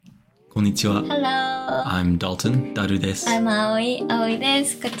こんにちは。Hello. I'm Dalton. ダルです。I'm 葵で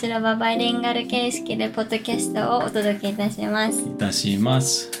す。こちらはバイリンガル形式でポッドキャストをお届けいたします。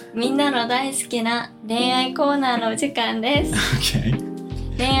みんなの大好きな恋愛コーナーのお時間です。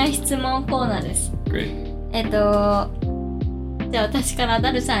Okay. 恋愛質問コーナーです。Great. じゃあ私から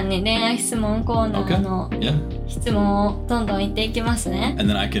ダルさんに恋愛質問コーナーの質問をどんどん言っていきますね。And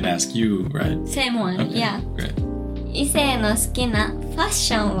then I can ask you, right? Same one. Okay. Yeah. Great. 異性の好きなファッ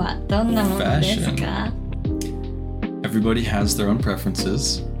ションはどんなものですか？ Everybody has their own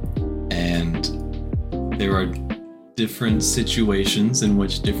preferences, and there are different situations in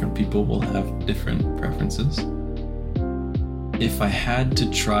which different people will have different preferences. If I had to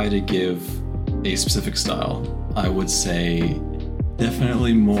try to give a specific style, I would say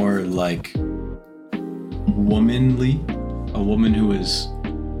definitely more like womanly, a woman who is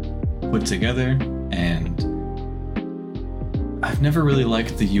put together, and I've never really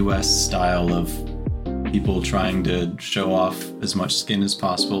liked the US style of people trying to show off as much skin as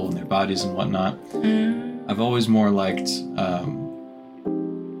possible in their bodies and whatnot. I've always more liked, how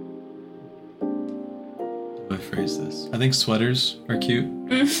do I phrase this? I think sweaters are cute.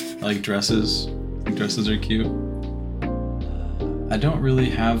 I like dresses. I think dresses are cute. I don't really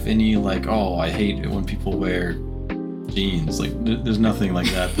have any like, oh, I hate it when people wear jeans. Like, there's nothing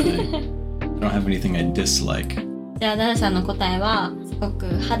like that I don't have anything I dislike. じゃあダルさんの答えはすごく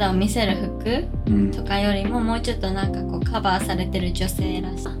肌を見せる服とかよりももうちょっとなんかこうカバーされてる女性ら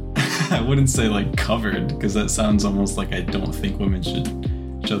しい。I wouldn't say like covered because that sounds almost like I don't think women should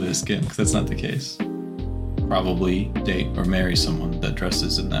show their skin because that's not the case. Probably date or marry someone that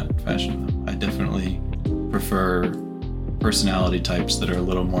dresses in that fashion though. I definitely prefer personality types that are a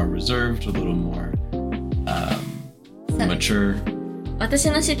little more reserved, a little more mature. 私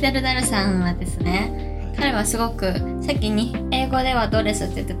の知ってるダルさんはですね、彼はすごくさっきに英語ではドレスっ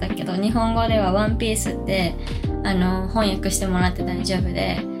て言ってたけど日本語ではワンピースって翻訳してもらって大丈夫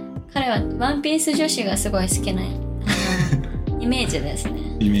で、彼はワンピース女子がすごい好きなイメージですね。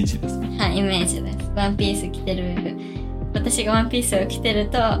イメージですね。はい、イメージです。ワンピース着てる、私がワンピースを着てる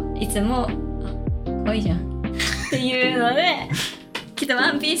といつも可愛いじゃんっていうのできっと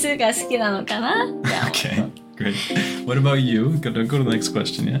ワンピースが好きなのかな。Okay, great. What about you? Go to the next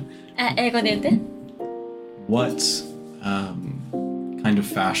question, yeah? 英語で言って。What kind of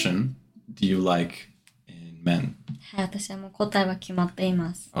fashion do you like in men? はい、私はもう答えは決まってい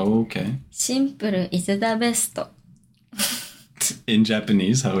ます。Oh, okay. シンプル is the best. In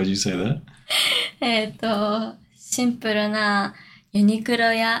Japanese, how would you say that? シンプルなユニク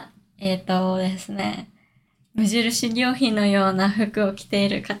ロやですね、無印良品のような服を着てい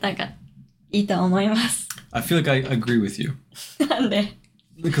る方がいいと思います。I feel like I agree with you. なんで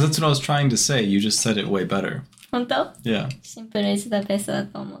？Because that's what I was trying to say. You just said it way better. 本当？ Yeah. シンプル is the best だ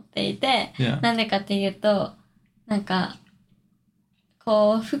と思っていて、Yeah. なんでかっていうと、なんか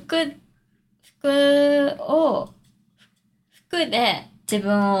こう服で自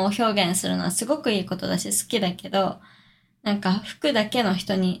分を表現するのはすごくいいことだし好きだけど、なんか服だけの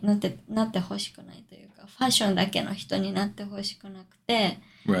人になってほしくないというか、ファッションだけの人になってほしくなくて、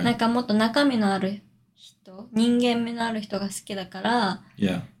Right. なんかもっと中身のある人、人間味のある人が好きだから、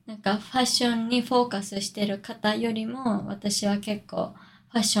Yeah. なんかファッションにフォーカスしてる方よりも私は結構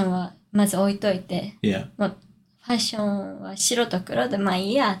ファッションはまず置いといて、Yeah. もうファッションは白と黒でまあい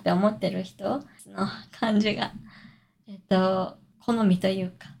いやって思ってる人の感じが好みとい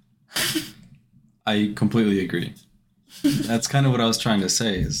うかI completely agree. That's kind of what I was trying to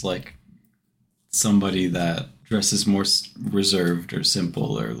say is like somebody that dresses more reserved or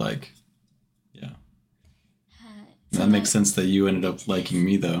simple or like, yeah. That makes sense that you ended up liking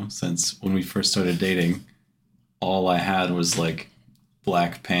me though, since when we first started dating, all I had was like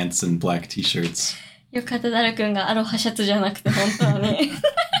black pants and black t-shirts. よかった、ダルくんがアロハシャツじゃなくて本当に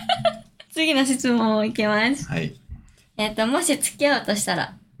次の質問いきます。はい。もし付き合うとした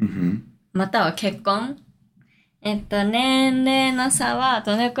ら、または結婚、年齢の差は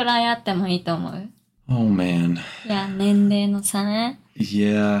どれくらいあってもいいと思う？ Oh man. いや、年齢の差ね。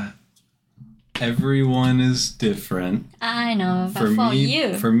Yeah. Everyone is different. I know, but for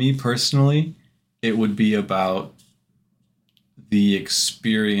you. For me personally, it would be about the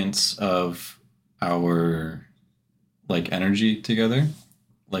experience of our like energy together,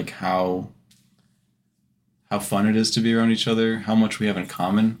 like how fun it is to be around each other, how much we have in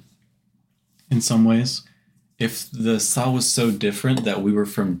common in some ways. If the Sa was so different that we were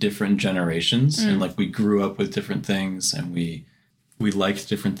from different generations and like we grew up with different things and we liked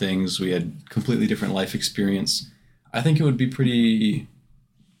different things, we had completely different life experience, I think it would be pretty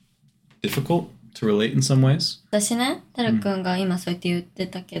difficult to relate in some ways. 私ね、タル君が今そうやって言って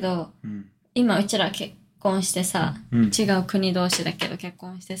たけど、今うちら結婚してさ、違う国同士だけど結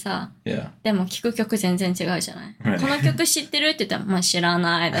婚してさ、でも聴く曲全然違うじゃない、この曲知ってるって言ったら、まあ知ら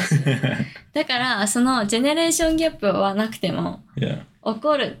ないだし。だから、そのジェネレーションギャップはなくても、起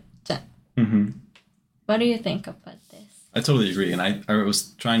こるじゃん。What do you think about this? I totally agree. And I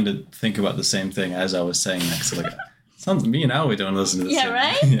was trying to think about the same thing as I was saying that. So like, sounds me and Aoi don't listen to the same.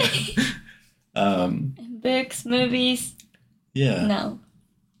 Right? Yeah. Books, movies. Yeah. No.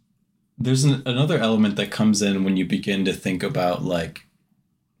 There's another element that comes in when you begin to think about like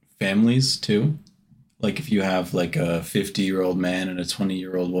families too. Like if you have like a 50-year-old man and a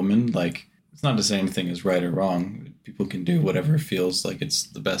 20-year-old woman, like it's not to say anything is right or wrong. People can do whatever feels like it's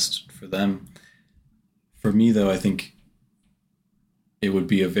the best for them. For me though, I think it would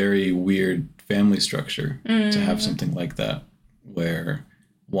be a very weird family structure to have something like that, where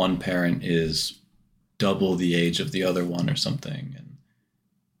one parent is double the age of the other one or something. And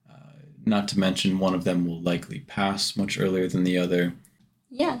not to mention one of them will likely pass much earlier than the other.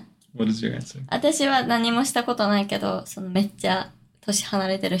 Yeah. What is your answer? 私は何もしたことないけど、そのめっちゃ年離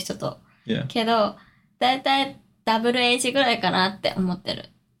れてる人と。けど、だいたいダブルエイジぐらいかなって思ってる。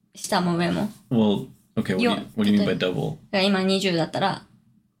下も上も。Well, okay, what do you mean by double? 今20だったら、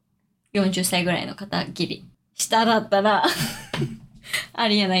40歳ぐらいの方ギリ。下だったら、あ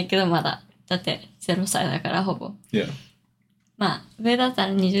りえないけどまだ。だって0歳だからほぼ。Yeah. まあ、上だった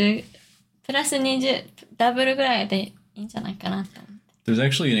ら20、プラス20、ダブルぐらいでいいんじゃないかなって思って。There's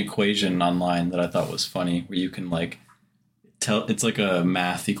actually an equation online that I thought was funny where you can like tell, it's like a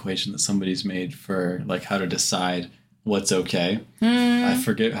math equation that somebody's made for like how to decide what's okay. I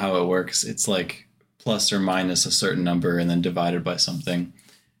forget how it works. It's like plus or minus a certain number and then divided by something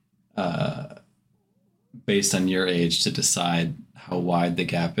based on your age to decide how wide the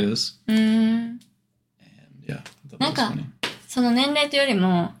gap is. And yeah, that was funny. その年齢というより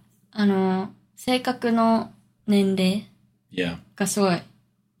も、性格の年齢がす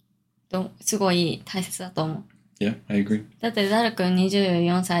ごい大切だと思う。Yeah, I agree. だってダル君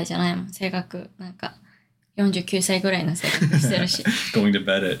24歳じゃないもん。性格なんか49歳ぐらいの性格してるし。Going to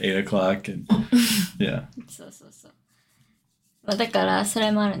bed at 8 o'clock and yeah. そうそうそう。まあ、だからそ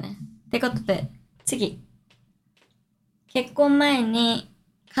れもあるね。ってことで次。結婚前に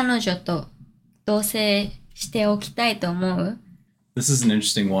彼女と同棲しておきたいと思う？ This is an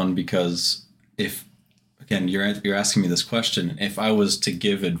interesting one because if, again, you're asking me this question. If I was to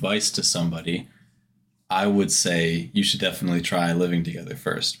give advice to somebody, I would say you should definitely try living together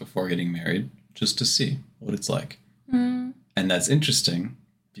first before getting married, just to see what it's like. And that's interesting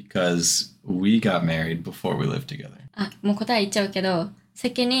because we got married before we lived together. もう答え言っちゃうけど、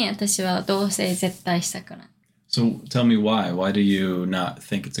先に私は同棲絶対したくない。So tell me why. Why do you not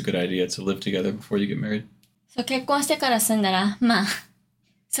think it's a good idea to live together before you get married? そう、結婚してから住んだら、まあ、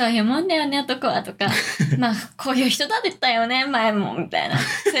そういうもんだよね、男はとか、まあ、こういう人だったよね、前も、みたいな。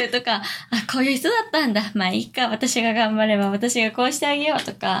それとか、こういう人だったんだ、まあいいか、私が頑張れば、私がこうしてあげよう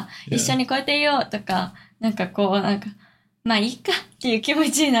とか、一緒にこうやっていようとか、なんかこう、まあいいかっていう気持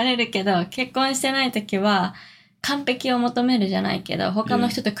ちになれるけど、結婚してない時は、完璧を求めるじゃないけど、他の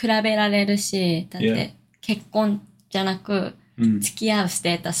人と比べられるし、だって、結婚じゃなく、付き合うス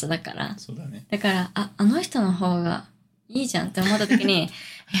テータスだから。そうだね。だから、あの人の方がいいじゃんって思った時に、や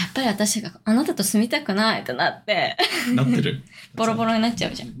っぱり私があなたと住みたくないってなって。なってる。ボロボロになっちゃ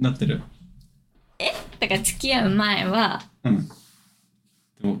うじゃん。なってる。だから付き合う前は。で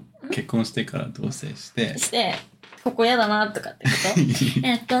も、結婚してから同棲して、ここ嫌だなとかってこ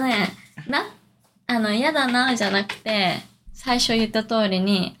と嫌だなじゃなくて、最初言った通り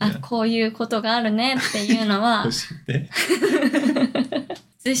に、こういうことがあるねっていうのは、教えて。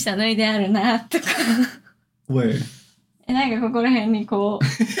靴下脱いであるなとか。Where? なんかここら辺にこう、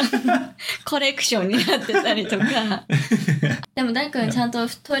コレクションになってたりとか。でも、ダイ君ちゃんと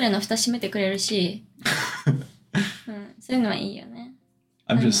トイレの蓋閉めてくれるし、そういうのはいいよね。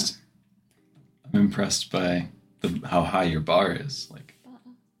I'm impressed by how high your bar is. Like,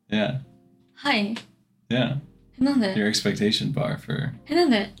 yeah. はい。Yeah. なんで Your expectation bar for... なん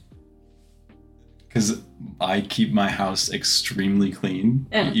で Because I keep my house extremely clean,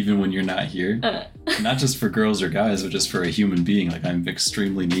 even when you're not here. Not just for girls or guys, but just for a human being. Like, I'm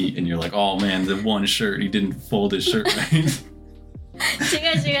extremely neat, and you're like, oh man, the one shirt, he didn't fold his shirt right.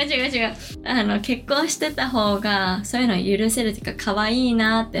 違う。結婚してた方が、そういうのを許せるっていうか、可愛い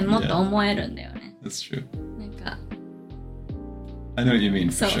なってもっと思えるんだよね。That's true. なんか。I know what you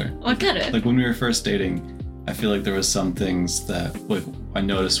mean, for sure. わかる？ Like, when we were first dating, I feel like there was some things that like I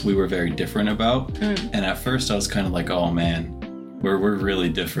noticed we were very different about. And at first I was kind of like, oh man, where we're really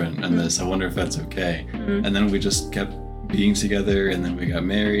different in this. I wonder if that's okay. And then we just kept being together, and then we got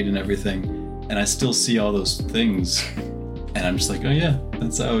married and everything. And I still see all those things, and I'm just like, oh yeah,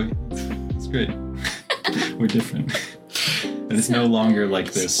 that's how. It's great. We're different. And it's no longer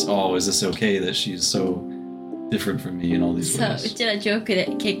like this. Oh, is this okay that she's so different from me in all these そう、う ways? ちらジョーク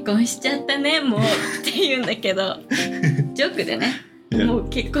で結婚しちゃったねもうって言うんだけどジョークでね、Yeah. もう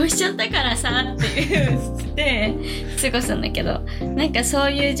結婚しちゃったからさって言って過ごすんだけど、なんかそ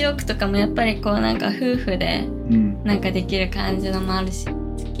ういうジョークとかもやっぱりこうなんか夫婦でなんかできる感じのもあるし、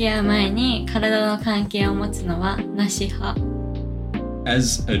付き合う前に体の関係を持つのはなし派。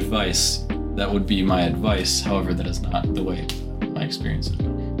 As advice, that would be my advice. However, that is not the way my experience has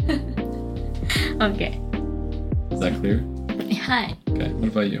been. OK。 Is that clear? はい。 Okay.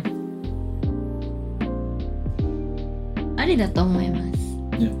 What about you? ありだと思います。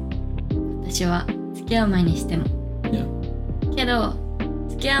 Yeah. 私は付き合う前にしても。 Yeah. けど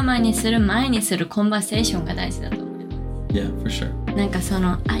付き合う前にする前にするコンバセーションが大事だと思います。 Yeah, for sure. なんかそ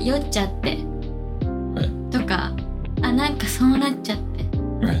の酔っちゃって Right. とかなんかそうなっちゃって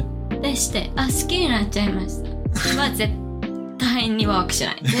Right. でして好きになっちゃいました。それは絶対にワークし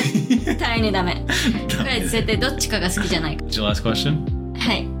ない。絶対にダメ。これ絶対どっちかが好きじゃないか。 What's your last question?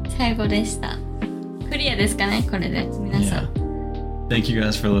 はい、最後でした。クリアですかねこれで皆さん。 Yeah. Thank you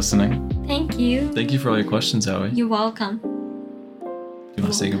guys for listening. Thank you. Thank you for all your questions, Howie. You're welcome. You want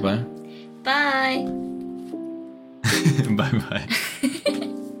to say goodbye? Bye. Bye bye.